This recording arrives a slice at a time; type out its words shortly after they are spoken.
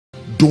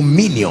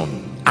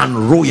dominion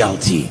and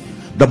royalty.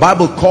 The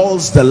Bible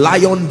calls the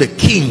lion the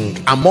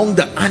king among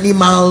the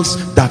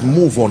animals that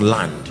move on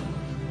land.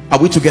 Are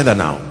we together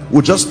now?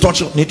 We'll just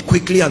touch on it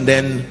quickly and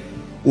then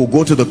we'll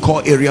go to the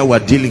core area we're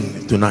dealing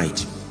with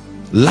tonight.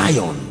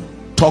 Lion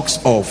talks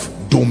of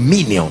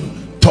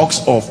dominion,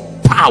 talks of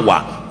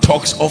power,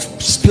 talks of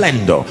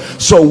splendor.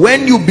 So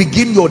when you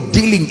begin your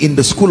dealing in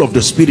the school of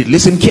the spirit,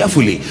 listen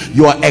carefully,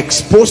 you are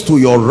exposed to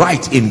your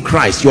right in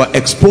Christ, you are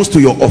exposed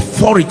to your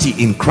authority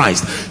in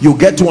Christ. You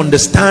get to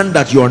understand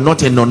that you are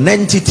not a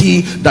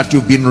non-entity, that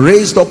you've been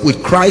raised up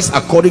with Christ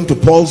according to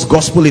Paul's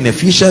gospel in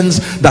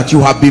Ephesians, that you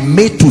have been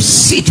made to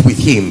sit with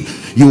him.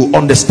 You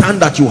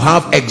understand that you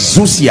have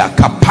exousia,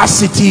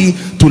 capacity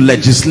to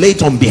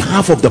legislate on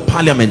behalf of the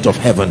parliament of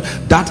heaven.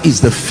 That is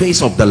the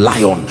face of the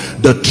lion,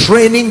 the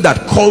training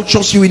that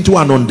cultures you into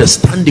an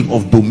understanding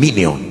of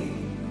dominion.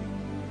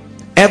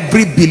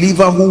 Every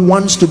believer who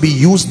wants to be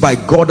used by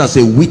God as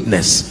a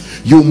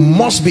witness, you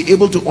must be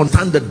able to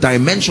understand the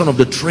dimension of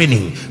the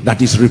training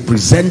that is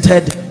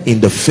represented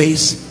in the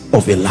face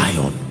of a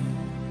lion.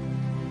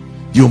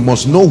 You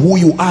must know who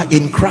you are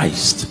in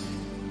Christ.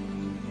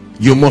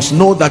 You must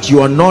know that you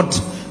are not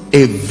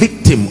a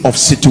victim of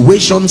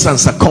situations and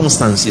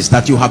circumstances,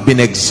 that you have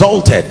been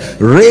exalted,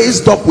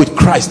 raised up with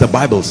Christ, the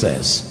Bible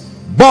says.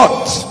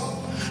 But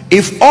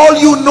if all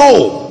you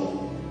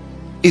know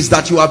is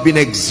that you have been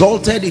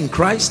exalted in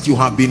Christ, you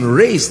have been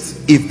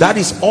raised, if that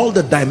is all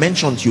the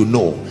dimensions you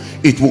know,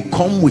 it will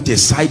come with a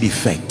side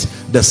effect.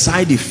 The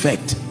side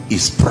effect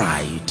is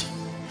pride.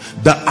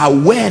 The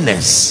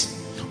awareness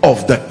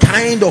of the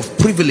kind of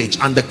privilege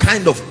and the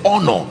kind of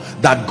honor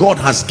that God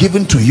has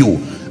given to you,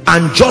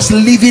 and just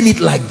living it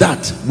like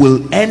that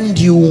will end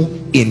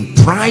you in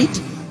pride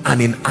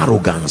and in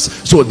arrogance.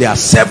 So there are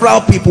several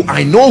people,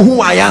 I know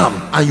who I am,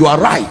 and you are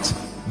right,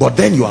 but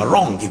then you are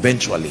wrong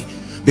eventually,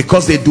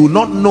 because they do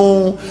not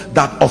know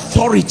that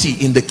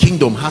authority in the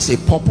kingdom has a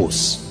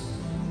purpose.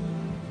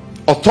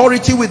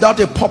 Authority without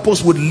a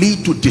purpose would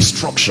lead to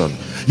destruction.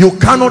 You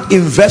cannot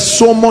invest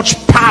so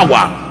much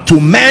power to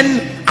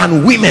men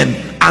and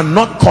women and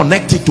not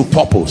connect it to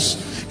purpose.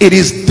 It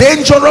is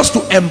dangerous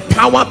to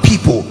empower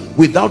people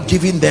without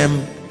giving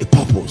them a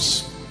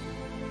purpose.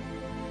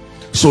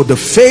 So the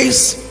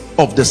face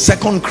of the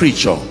second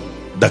creature,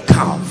 the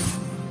calf.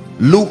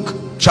 Luke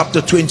chapter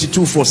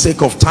 22, for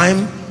sake of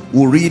time,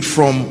 we'll read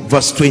from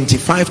verse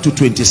 25 to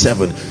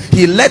 27.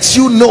 He lets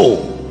you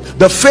know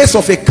the face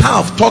of a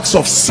calf talks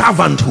of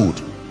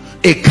servanthood.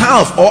 A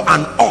calf or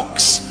an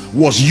ox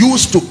was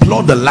used to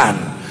plow the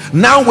land.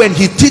 Now when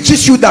he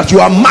teaches you that you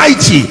are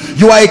mighty,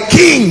 you are a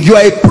king, you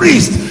are a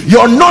priest,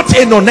 you're not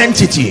a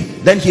non-entity,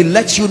 then he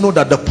lets you know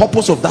that the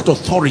purpose of that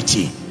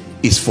authority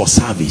is for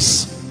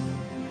service.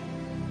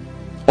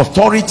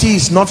 Authority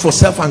is not for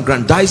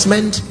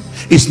self-aggrandizement,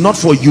 it's not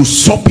for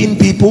usurping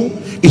people,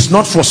 it's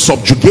not for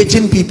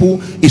subjugating people.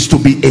 It's to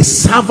be a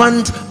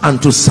servant and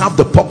to serve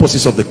the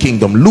purposes of the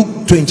kingdom.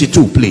 Luke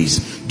 22,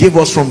 please give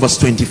us from verse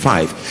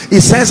 25.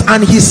 It says,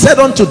 and he said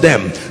unto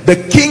them,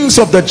 the kings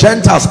of the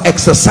Gentiles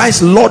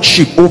exercise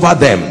lordship over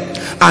them,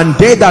 and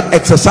they that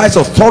exercise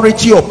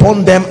authority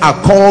upon them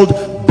are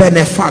called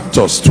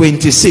benefactors.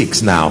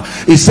 26 now.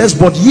 It says,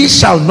 but ye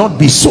shall not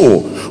be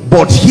so,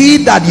 but he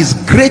that is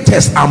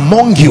greatest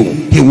among you,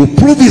 he will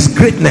prove his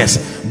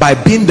greatness by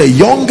being the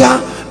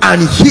younger,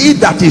 and he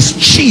that is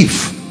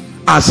chief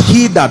as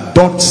he that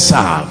doth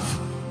serve.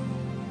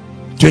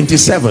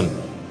 27.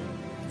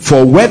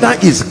 For whether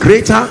is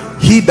greater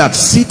he that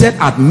sitteth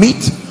at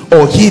meat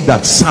or he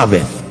that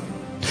serveth?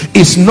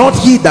 Is not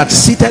he that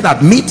sitteth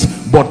at meat,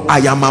 but I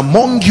am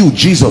among you,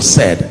 Jesus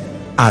said,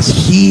 as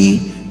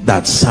he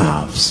that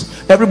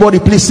serves. Everybody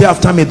please say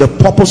after me, the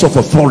purpose of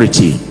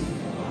authority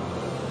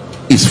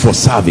is for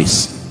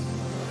service.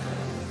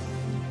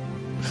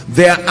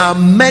 There are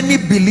many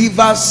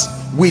believers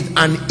with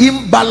an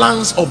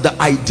imbalance of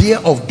the idea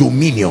of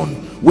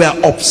dominion. We are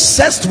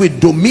obsessed with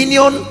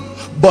dominion,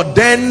 but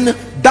then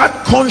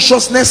that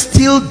consciousness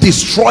still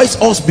destroys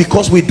us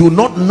because we do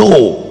not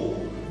know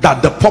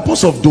that the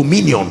purpose of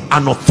dominion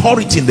and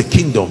authority in the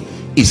kingdom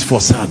is for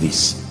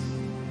service.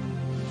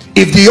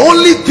 If the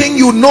only thing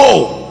you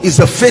know is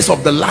the face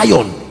of the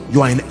lion,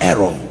 you are in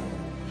error.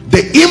 The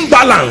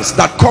imbalance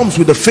that comes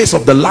with the face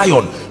of the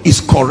lion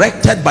is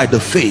corrected by the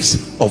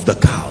face of the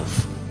calf.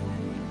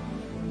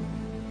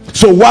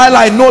 So while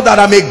I know that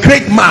I'm a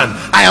great man,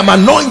 I am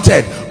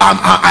anointed,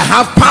 I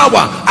have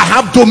power, I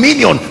have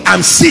dominion,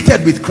 I'm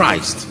seated with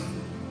Christ,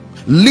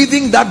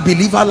 living that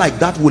believer like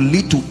that will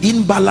lead to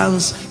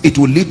imbalance. It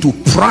will lead to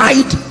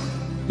pride,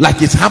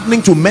 like it's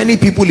happening to many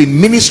people in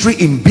ministry,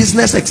 in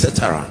business,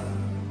 etc.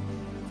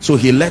 So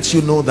he lets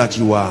you know that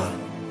you are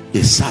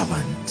a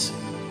servant,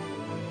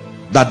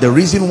 that the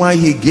reason why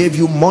he gave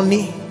you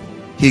money,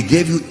 he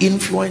gave you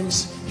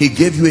influence, he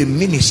gave you a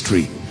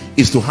ministry,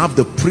 is to have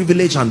the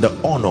privilege and the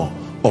honor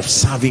of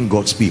serving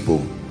God's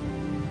people.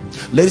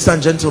 Ladies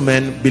and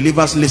gentlemen,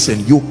 believers,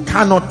 listen, you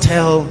cannot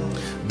tell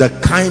the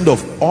kind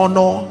of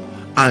honor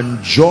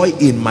and joy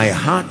in my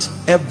heart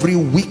every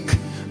week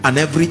and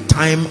every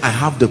time I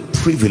have the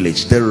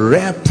privilege, the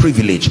rare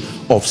privilege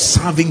of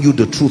serving you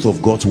the truth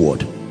of God's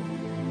word.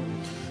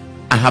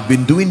 I have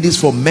been doing this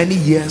for many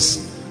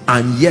years,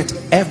 and yet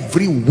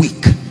every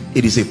week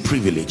it is a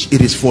privilege.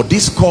 It is for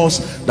this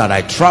cause that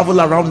I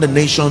travel around the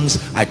nations,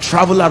 I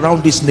travel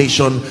around this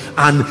nation,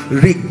 and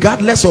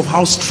regardless of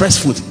how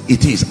stressful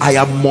it is, I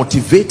am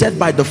motivated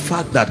by the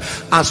fact that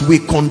as we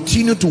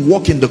continue to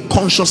walk in the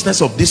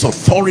consciousness of this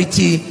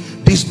authority,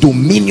 this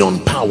dominion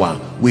power,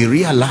 we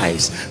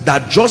realize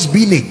that just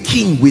being a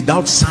king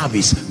without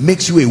service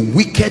makes you a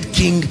wicked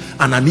king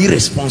and an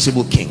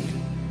irresponsible king.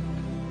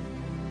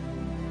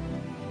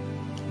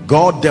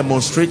 God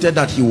demonstrated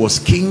that he was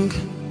king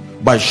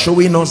by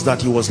showing us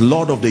that he was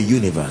Lord of the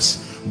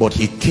universe, but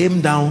he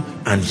came down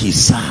and he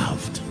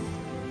served.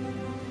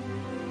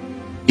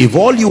 If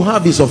all you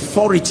have is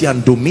authority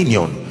and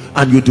dominion,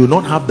 and you do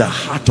not have the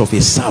heart of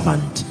a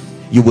servant,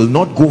 you will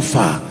not go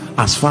far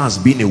as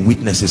being a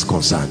witness is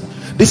concerned.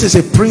 This is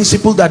a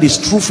principle that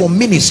is true for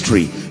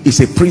ministry. It's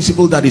a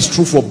principle that is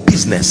true for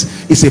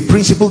business. It's a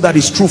principle that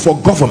is true for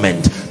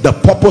government. The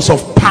purpose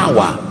of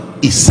power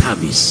is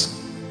service.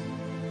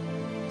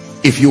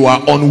 If you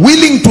are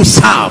unwilling to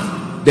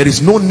serve, there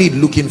is no need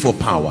looking for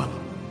power.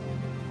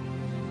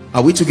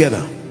 Are we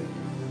together?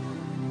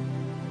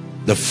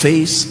 The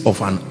face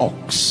of an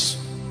ox.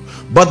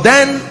 But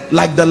then,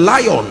 like the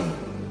lion,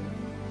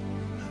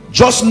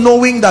 just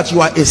knowing that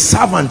you are a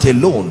servant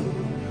alone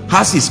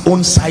has its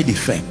own side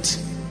effect.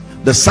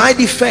 The side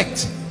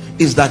effect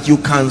is that you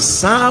can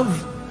serve,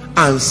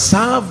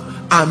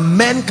 and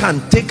men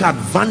can take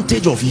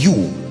advantage of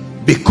you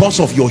because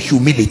of your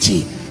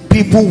humility.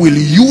 People will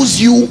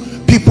use you.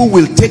 People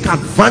will take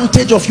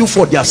advantage of you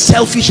for their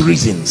selfish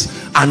reasons.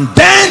 And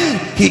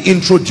then he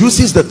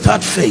introduces the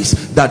third face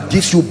that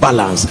gives you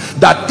balance,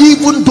 that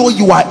even though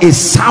you are a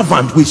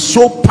servant with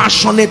so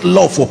passionate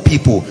love for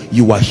people,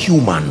 you are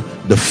human,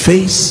 the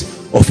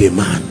face of a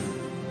man.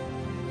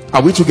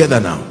 Are we together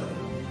now?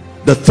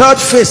 The third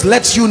face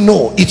lets you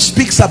know, it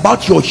speaks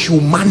about your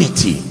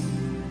humanity.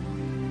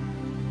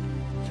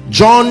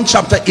 John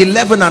chapter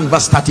 11 and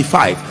verse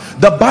 35.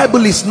 The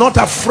Bible is not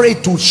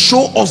afraid to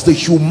show us the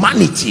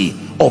humanity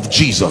of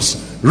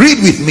Jesus. Read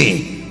with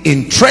me.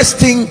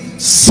 Interesting,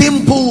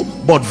 simple,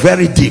 but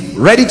very deep.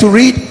 Ready to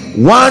read?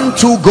 1,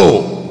 2,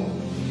 go.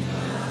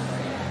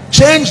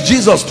 Change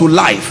Jesus to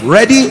life.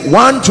 Ready?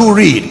 1, 2,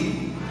 read.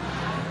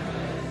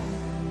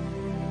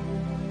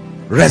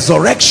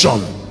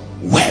 Resurrection,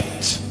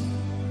 wept.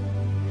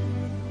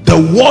 The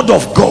word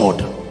of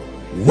God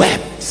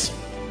wept.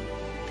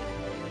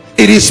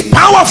 It is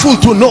powerful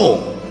to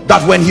know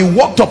that when he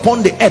walked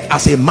upon the earth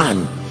as a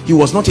man, he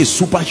was not a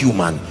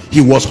superhuman. He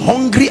was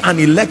hungry, and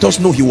he let us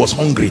know he was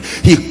hungry.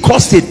 He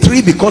cursed a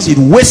tree because it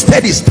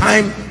wasted his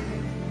time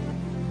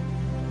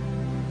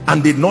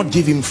and did not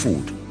give him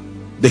food.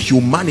 The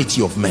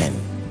humanity of men.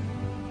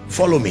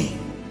 Follow me.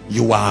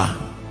 You are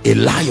a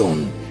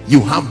lion.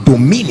 You have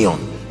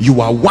dominion. You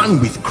are one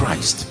with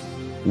Christ.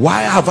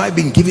 Why have I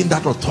been given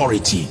that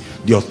authority?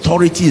 The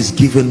authority is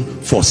given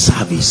for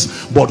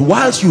service. But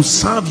whilst you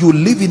serve, you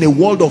live in a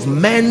world of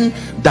men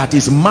that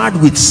is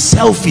mad with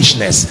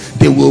selfishness.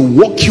 They will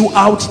walk you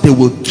out. They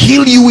will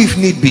kill you if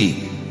need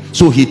be.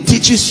 So he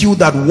teaches you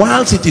that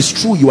whilst it is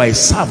true you are a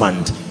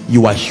servant,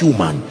 you are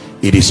human.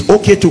 It is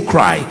okay to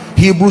cry.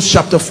 Hebrews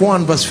chapter 4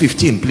 and verse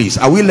 15, please.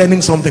 Are we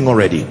learning something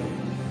already?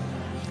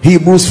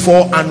 Hebrews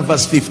 4 and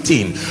verse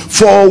 15.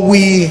 For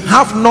we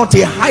have not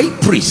a high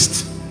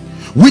priest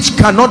which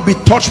cannot be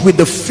touched with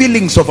the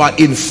feelings of our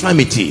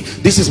infirmity.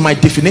 This is my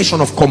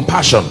definition of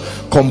compassion.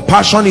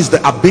 Compassion is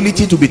the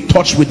ability to be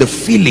touched with the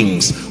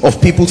feelings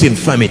of people's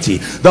infirmity.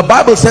 The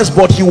Bible says,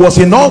 but he was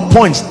in all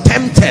points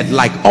tempted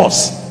like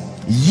us,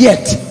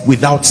 yet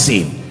without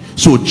sin.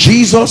 So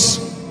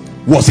Jesus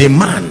was a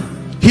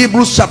man.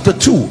 Hebrews chapter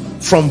 2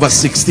 from verse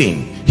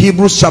 16.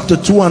 Hebrews chapter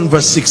 2 and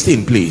verse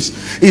 16,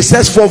 please. It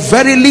says, for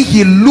verily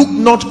he looked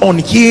not on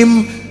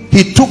him,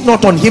 he took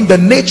not on him the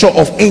nature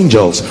of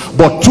angels,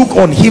 but took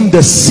on him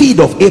the seed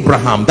of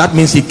Abraham. That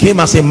means he came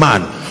as a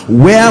man.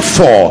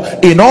 Wherefore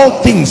in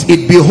all things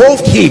it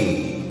behoved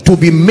him to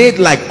be made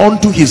like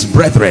unto his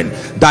brethren,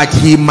 that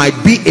he might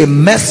be a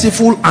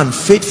merciful and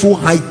faithful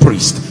high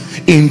priest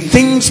in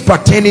things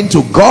pertaining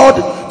to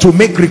God, to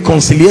make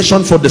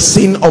reconciliation for the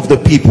sin of the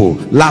people.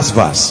 Last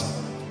verse.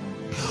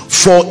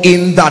 For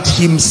in that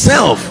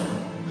himself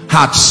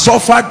had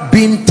suffered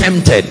being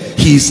tempted,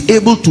 he is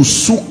able to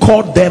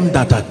succor them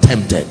that are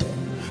tempted.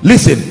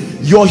 Listen,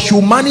 your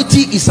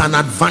humanity is an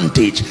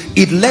advantage.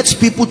 It lets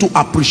people to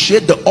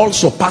appreciate the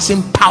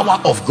all-surpassing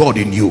power of God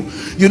in you.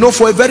 You know,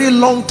 for a very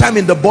long time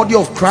in the body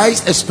of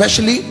Christ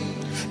especially,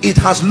 it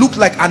has looked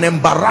like an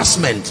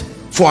embarrassment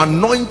for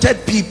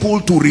anointed people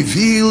to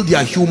reveal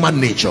their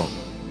human nature.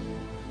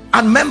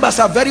 And members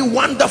are very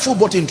wonderful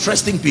but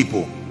interesting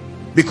people.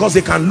 because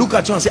they can look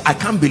at you and say, I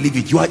can't believe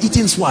it, you are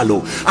eating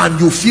swallow, and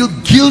you feel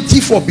guilty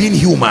for being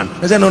human.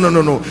 I say,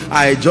 no,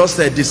 I just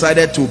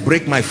decided to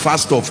break my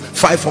fast of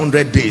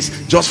 500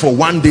 days just for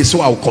one day, so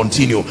I'll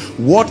continue.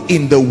 What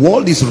in the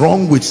world is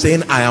wrong with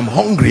saying I am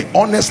hungry,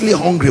 honestly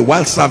hungry,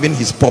 while serving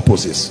his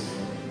purposes?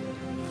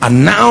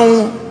 And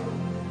now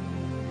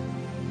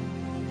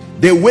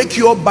they wake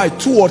you up by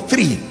 2 or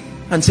 3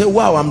 and say,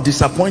 wow, I'm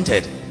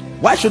disappointed.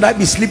 Why should I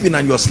be sleeping?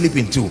 And you're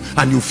sleeping too,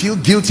 and you feel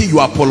guilty. You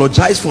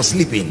apologize for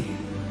sleeping.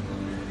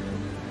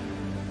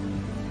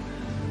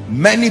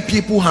 Many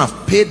people have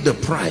paid the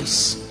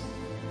price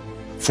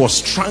for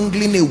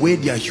strangling away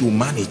their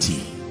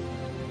humanity.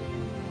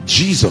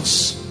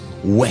 Jesus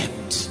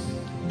wept.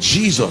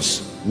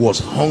 Jesus was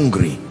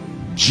hungry.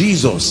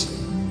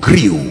 Jesus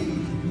grew.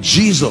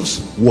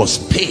 Jesus was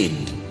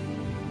pained.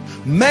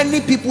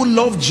 Many people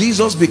love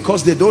Jesus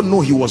because they don't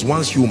know he was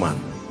once human.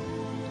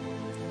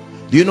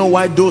 Do you know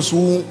why those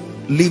who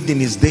lived in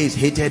his days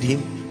hated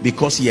him?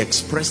 Because he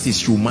expressed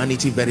his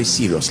humanity very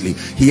seriously.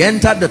 He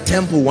entered the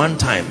temple one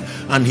time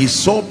and he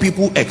saw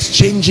people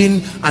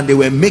exchanging, and they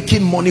were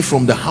making money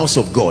from the house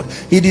of God.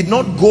 He did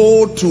not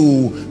go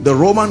to the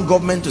Roman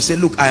government to say,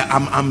 look,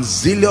 I'm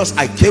zealous,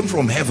 I came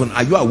from heaven.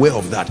 Are you aware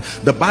of that?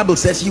 The Bible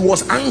says he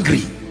was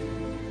angry.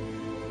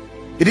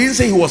 It didn't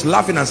say he was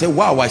laughing and said,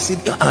 wow, I see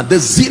the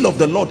zeal of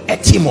the Lord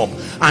ate him up,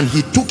 and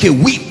he took a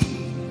whip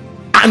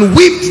and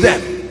whipped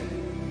them.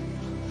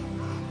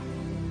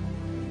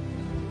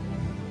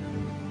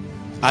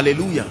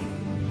 Hallelujah.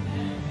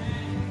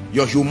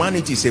 Your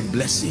humanity is a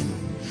blessing.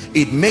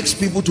 It makes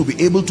people to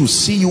be able to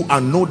see you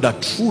and know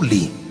that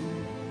truly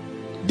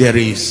there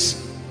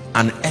is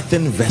an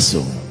earthen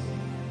vessel.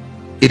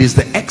 It is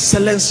the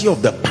excellency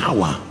of the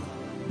power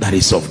that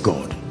is of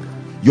God.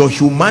 Your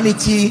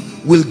humanity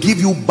will give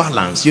you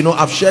balance. You know,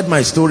 I've shared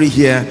my story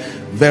here,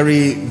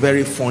 very,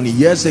 very funny.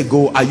 Years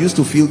ago, I used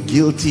to feel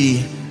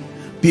guilty.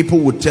 People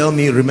would tell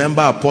me,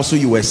 remember, Apostle,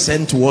 you were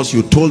sent to us.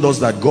 You told us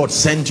that God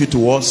sent you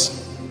to us.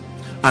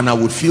 And I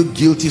would feel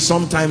guilty,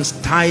 sometimes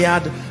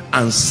tired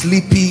and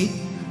sleepy.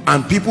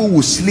 And people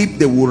will sleep,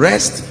 they will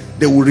rest,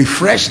 they will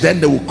refresh, then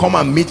they will come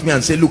and meet me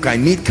and say, look, I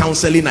need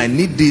counseling, I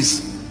need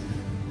this.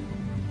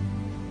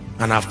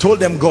 And I've told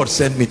them God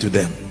sent me to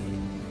them.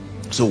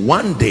 So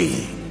one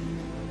day,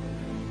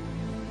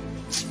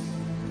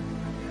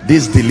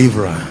 this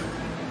deliverer,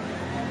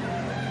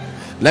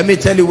 let me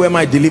tell you where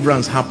my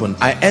deliverance happened.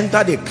 I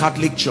entered a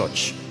Catholic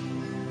church,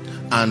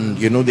 and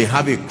you know, they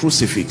have a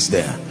crucifix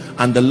there,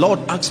 and the Lord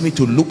asked me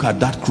to look at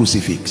that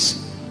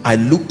crucifix. I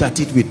looked at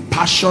it with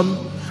passion,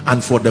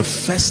 and for the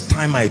first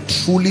time I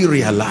truly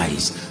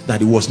realized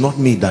that it was not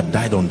me that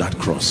died on that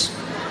cross.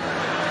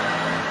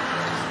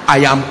 I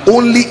am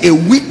only a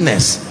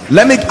witness.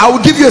 I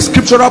will give you a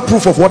scriptural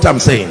proof of what I'm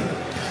saying.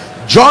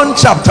 John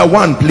chapter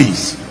 1,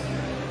 please.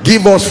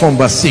 Give us from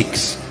verse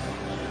 6.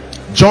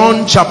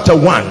 John chapter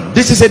 1.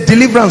 This is a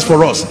deliverance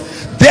for us.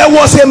 There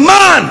was a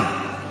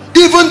man,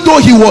 even though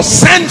he was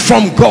sent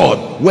from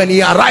God, when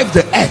he arrived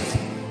the earth,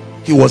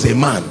 he was a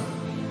man,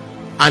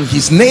 and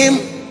his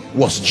name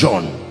was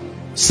John.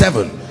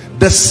 7.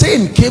 The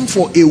same came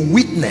for a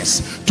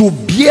witness, to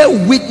bear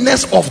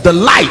witness of the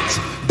light,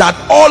 that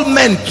all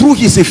men through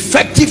his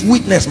effective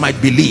witness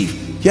might believe.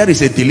 Here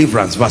is a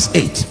deliverance, verse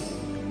 8.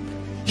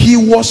 He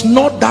was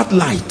not that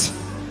light,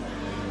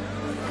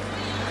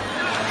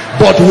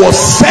 but was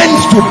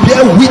sent to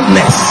bear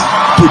witness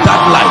to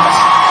that light.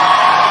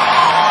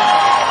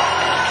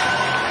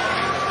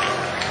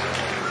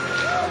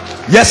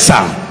 Yes,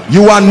 sir.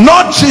 You are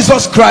not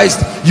Jesus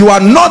Christ. You are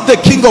not the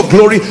King of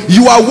glory.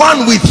 You are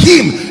one with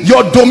him.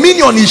 Your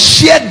dominion is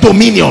shared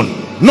dominion,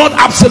 not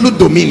absolute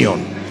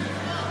dominion.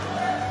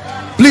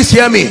 Please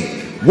hear me.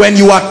 When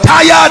you are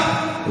tired,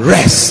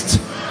 rest.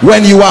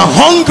 When you are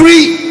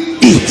hungry,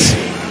 eat.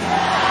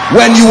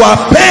 When you are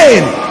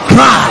pain,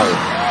 cry.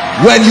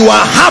 When you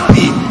are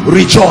happy,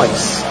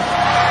 rejoice.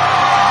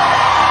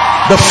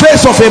 The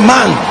face of a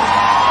man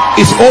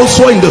is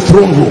also in the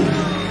throne room.